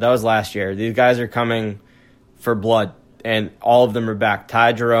upset, but that was last year. These guys are coming for blood, and all of them are back.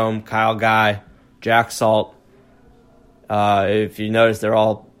 Ty Jerome, Kyle Guy, Jack Salt. If you notice, they're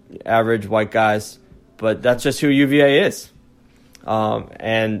all average white guys, but that's just who UVA is.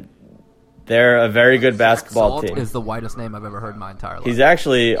 And they're a very good basketball Salt team. Is the whitest name I've ever heard in my entire life. He's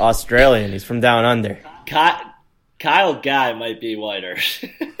actually Australian. He's from down under. Kyle Guy might be whiter.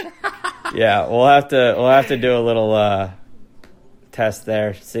 Yeah, we'll have to do a little test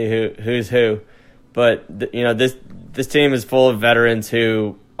there, see who's who. But this team is full of veterans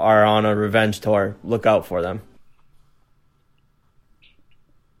who are on a revenge tour. Look out for them.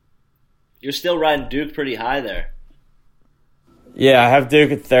 You're still riding Duke pretty high there. Yeah, I have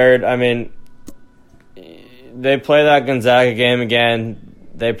Duke at 3rd. I mean, they play that Gonzaga game again.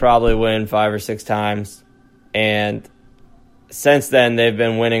 They probably win 5 or 6 times. And since then, they've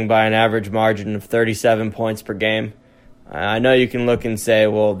been winning by an average margin of 37 points per game. I know you can look and say,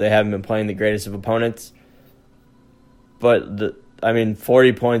 well, they haven't been playing the greatest of opponents. But,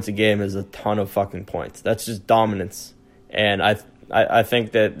 40 points a game is a ton of fucking points. That's just dominance. And I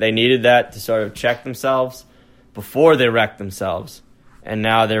think that they needed that to sort of check themselves before they wrecked themselves. And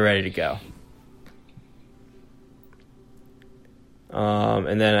now they're ready to go.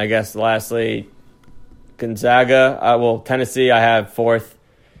 And then I guess lastly, Gonzaga. Tennessee I have 4th,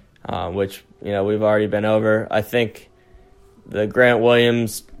 which, we've already been over. I think the Grant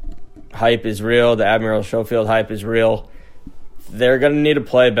Williams hype is real. The Admiral Schofield hype is real. They're going to need to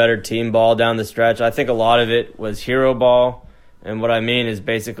play better team ball down the stretch. I think a lot of it was hero ball. And what I mean is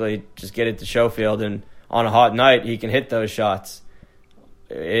basically just get it to Schofield, and on a hot night, he can hit those shots.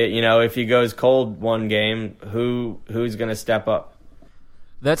 If he goes cold one game, who's going to step up?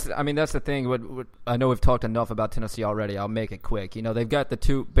 That's the thing. I know we've talked enough about Tennessee already. I'll make it quick. They've got the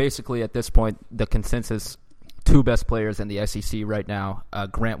two, basically at this point, the consensus two best players in the SEC right now.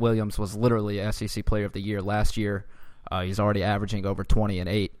 Grant Williams was literally SEC Player of the Year last year. He's already averaging over 20 and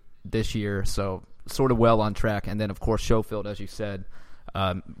 8 this year, so sort of well on track. And then, of course, Schofield, as you said,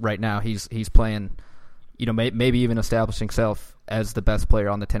 right now he's playing, maybe even establishing himself as the best player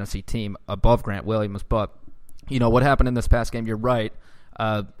on the Tennessee team above Grant Williams. But, what happened in this past game, you're right.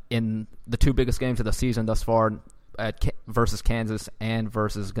 In the two biggest games of the season thus far, versus Kansas and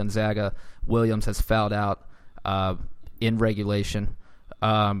versus Gonzaga, Williams has fouled out in regulation.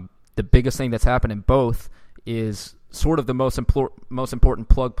 The biggest thing that's happened in both is sort of the most important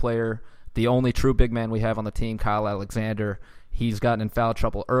plug player, the only true big man we have on the team, Kyle Alexander. He's gotten in foul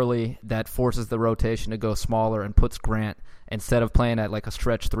trouble early. That forces the rotation to go smaller and puts Grant, instead of playing at like a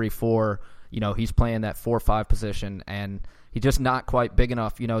stretch 3-4, he's playing that 4-5 position, and he's just not quite big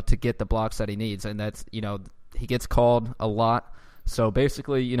enough, to get the blocks that he needs. And that's, he gets called a lot. So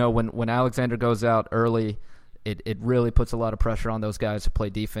basically, when Alexander goes out early, it really puts a lot of pressure on those guys to play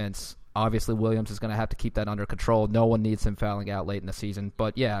defense. Obviously, Williams is going to have to keep that under control. No one needs him fouling out late in the season.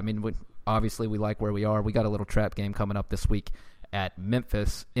 But, yeah, obviously we like where we are. We got a little trap game coming up this week at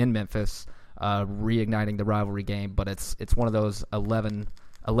Memphis, reigniting the rivalry game. But it's one of those 11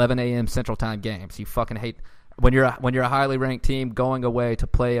 a.m. Central Time games. You fucking hate when you're a highly ranked team going away to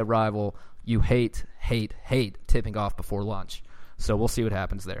play a rival. You hate tipping off before lunch. So we'll see what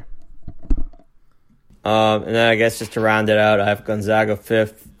happens there. And then I guess just to round it out, I have Gonzaga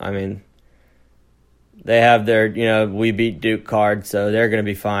 5th. They have their, we beat Duke card, so they're going to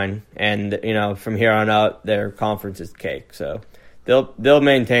be fine. And, from here on out, their conference is cake. So they'll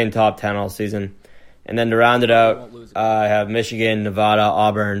maintain top 10 all season. And then to round it out, I have Michigan, Nevada,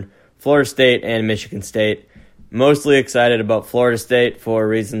 Auburn, Florida State, and Michigan State. Mostly excited about Florida State for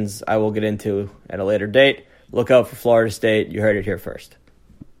reasons I will get into at a later date. Look out for Florida State. You heard it here first.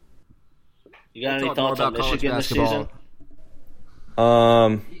 You got any thoughts on Michigan this season?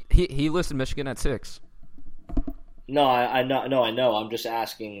 He listed Michigan at 6. No, I know. I'm just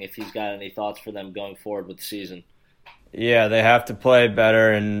asking if he's got any thoughts for them going forward with the season. Yeah, they have to play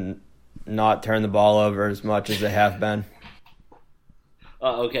better and not turn the ball over as much as they have been.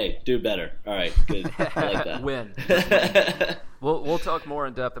 Okay, do better. All right, good. I like that. Win. We'll talk more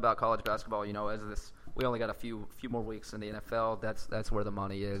in depth about college basketball. As this. We only got a few more weeks in the NFL. That's where the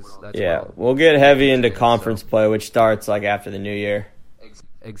money is. We'll get heavy into conference play, which starts after the new year.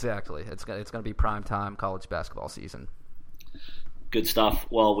 Exactly. It's going to be prime time college basketball season. Good stuff.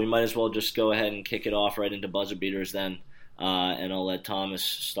 Well, we might as well just go ahead and kick it off right into buzzer beaters then, and I'll let Thomas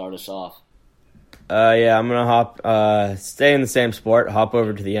start us off. I'm going to stay in the same sport, hop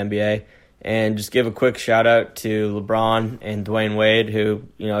over to the NBA, and just give a quick shout-out to LeBron and Dwayne Wade, who,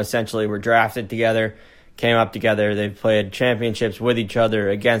 essentially were drafted together, came up together. They've played championships with each other,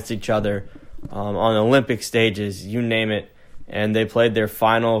 against each other, on Olympic stages, you name it. And they played their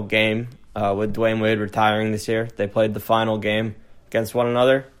final game with Dwayne Wade retiring this year. They played the final game against one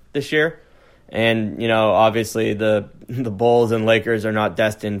another this year. And, obviously the Bulls and Lakers are not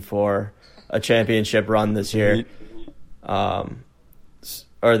destined for a championship run this year.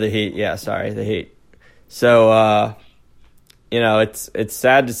 Or the Heat, the Heat. So, it's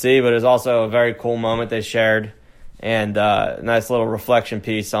sad to see, but it's also a very cool moment they shared, and a nice little reflection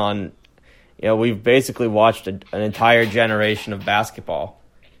piece on, we've basically watched an entire generation of basketball,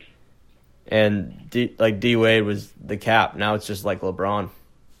 and D Wade was the cap. Now it's just like LeBron.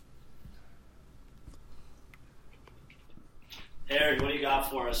 Eric, what do you got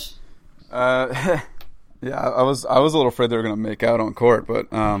for us? Yeah, I was a little afraid they were going to make out on court,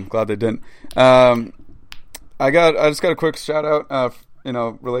 but glad they didn't. I just got a quick shout out,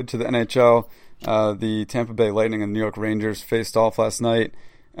 related to the NHL. The Tampa Bay Lightning and New York Rangers faced off last night,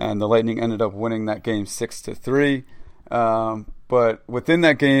 and the Lightning ended up winning that game 6-3. But within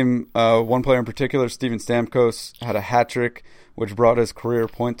that game, one player in particular, Steven Stamkos, had a hat trick, which brought his career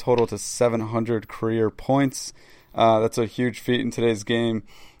point total to 700 career points. That's a huge feat in today's game.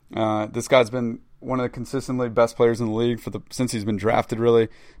 This guy's been one of the consistently best players in the league since he's been drafted, really,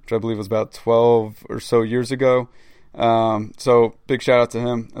 which I believe was about 12 or so years ago. So big shout out to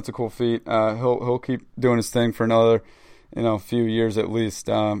him. That's a cool feat. He'll keep doing his thing for another, few years at least.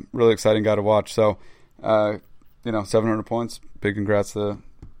 Really exciting guy to watch. So, 700 points. Big congrats to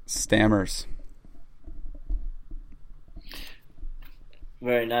Stammers.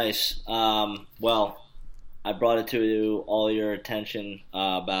 Very nice. Well, I brought it to all your attention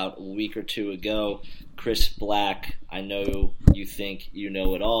about a week or two ago. Chris Black, I know you think you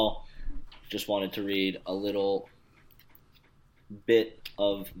know it all. Just wanted to read a little bit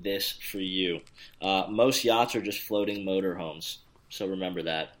of this for you. Most yachts are just floating motorhomes, so remember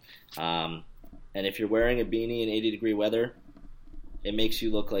that. And if you're wearing a beanie in 80-degree weather, it makes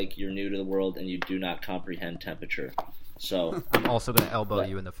you look like you're new to the world and you do not comprehend temperature. So I'm also going to elbow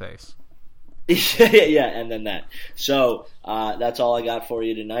you in the face. yeah, and then that. So that's all I got for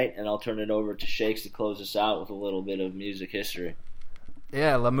you tonight, and I'll turn it over to Shakes to close us out with a little bit of music history.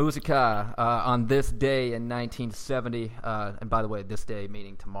 Yeah, La Musica. On this day in 1970, and by the way, this day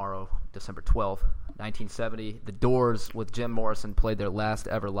meaning tomorrow, December 12th, 1970, The Doors with Jim Morrison played their last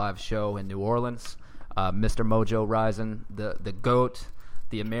ever live show in New Orleans. Mr. Mojo Rising, the GOAT,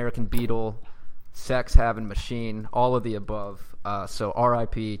 the American Beatle, sex having machine, all of the above. So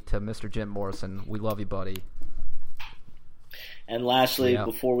R.I.P. to Mr. Jim Morrison. We love you, buddy. And lastly,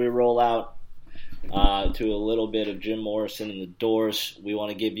 before we roll out to a little bit of Jim Morrison and the Doors, we want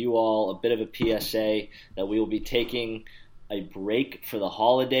to give you all a bit of a PSA that we will be taking a break for the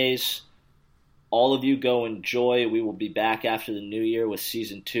holidays. All of you go enjoy. We will be back after the new year with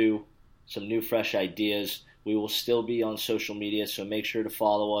Season 2, some new fresh ideas. We will still be on social media, so make sure to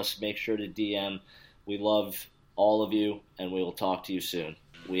follow us. Make sure to DM. We love all of you, and we will talk to you soon.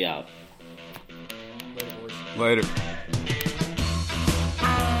 We out. Later.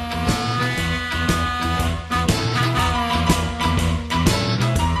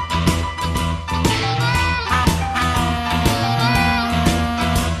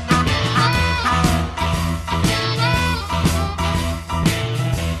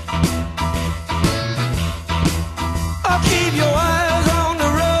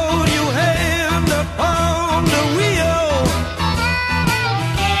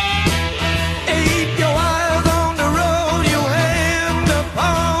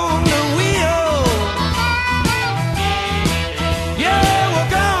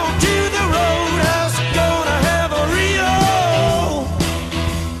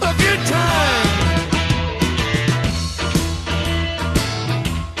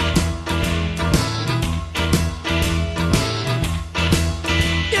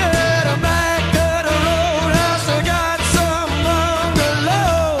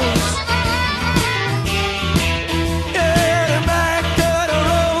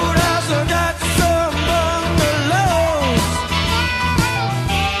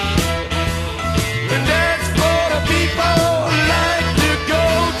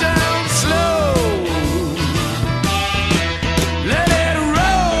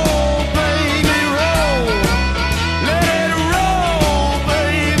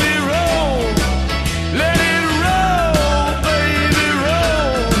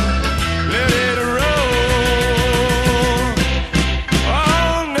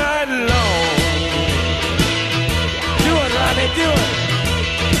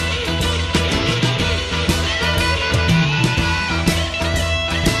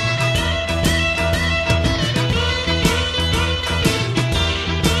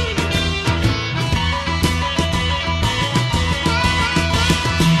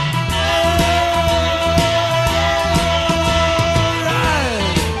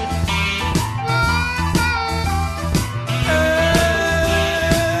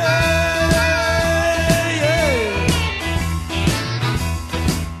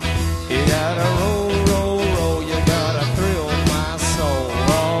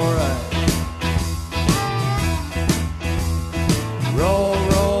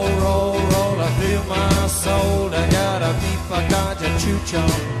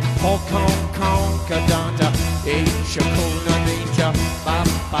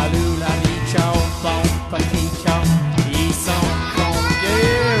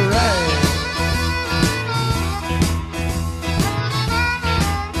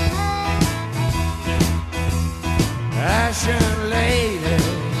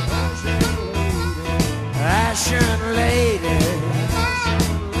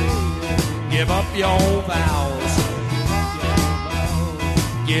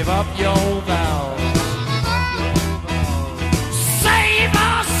 Give up your vows.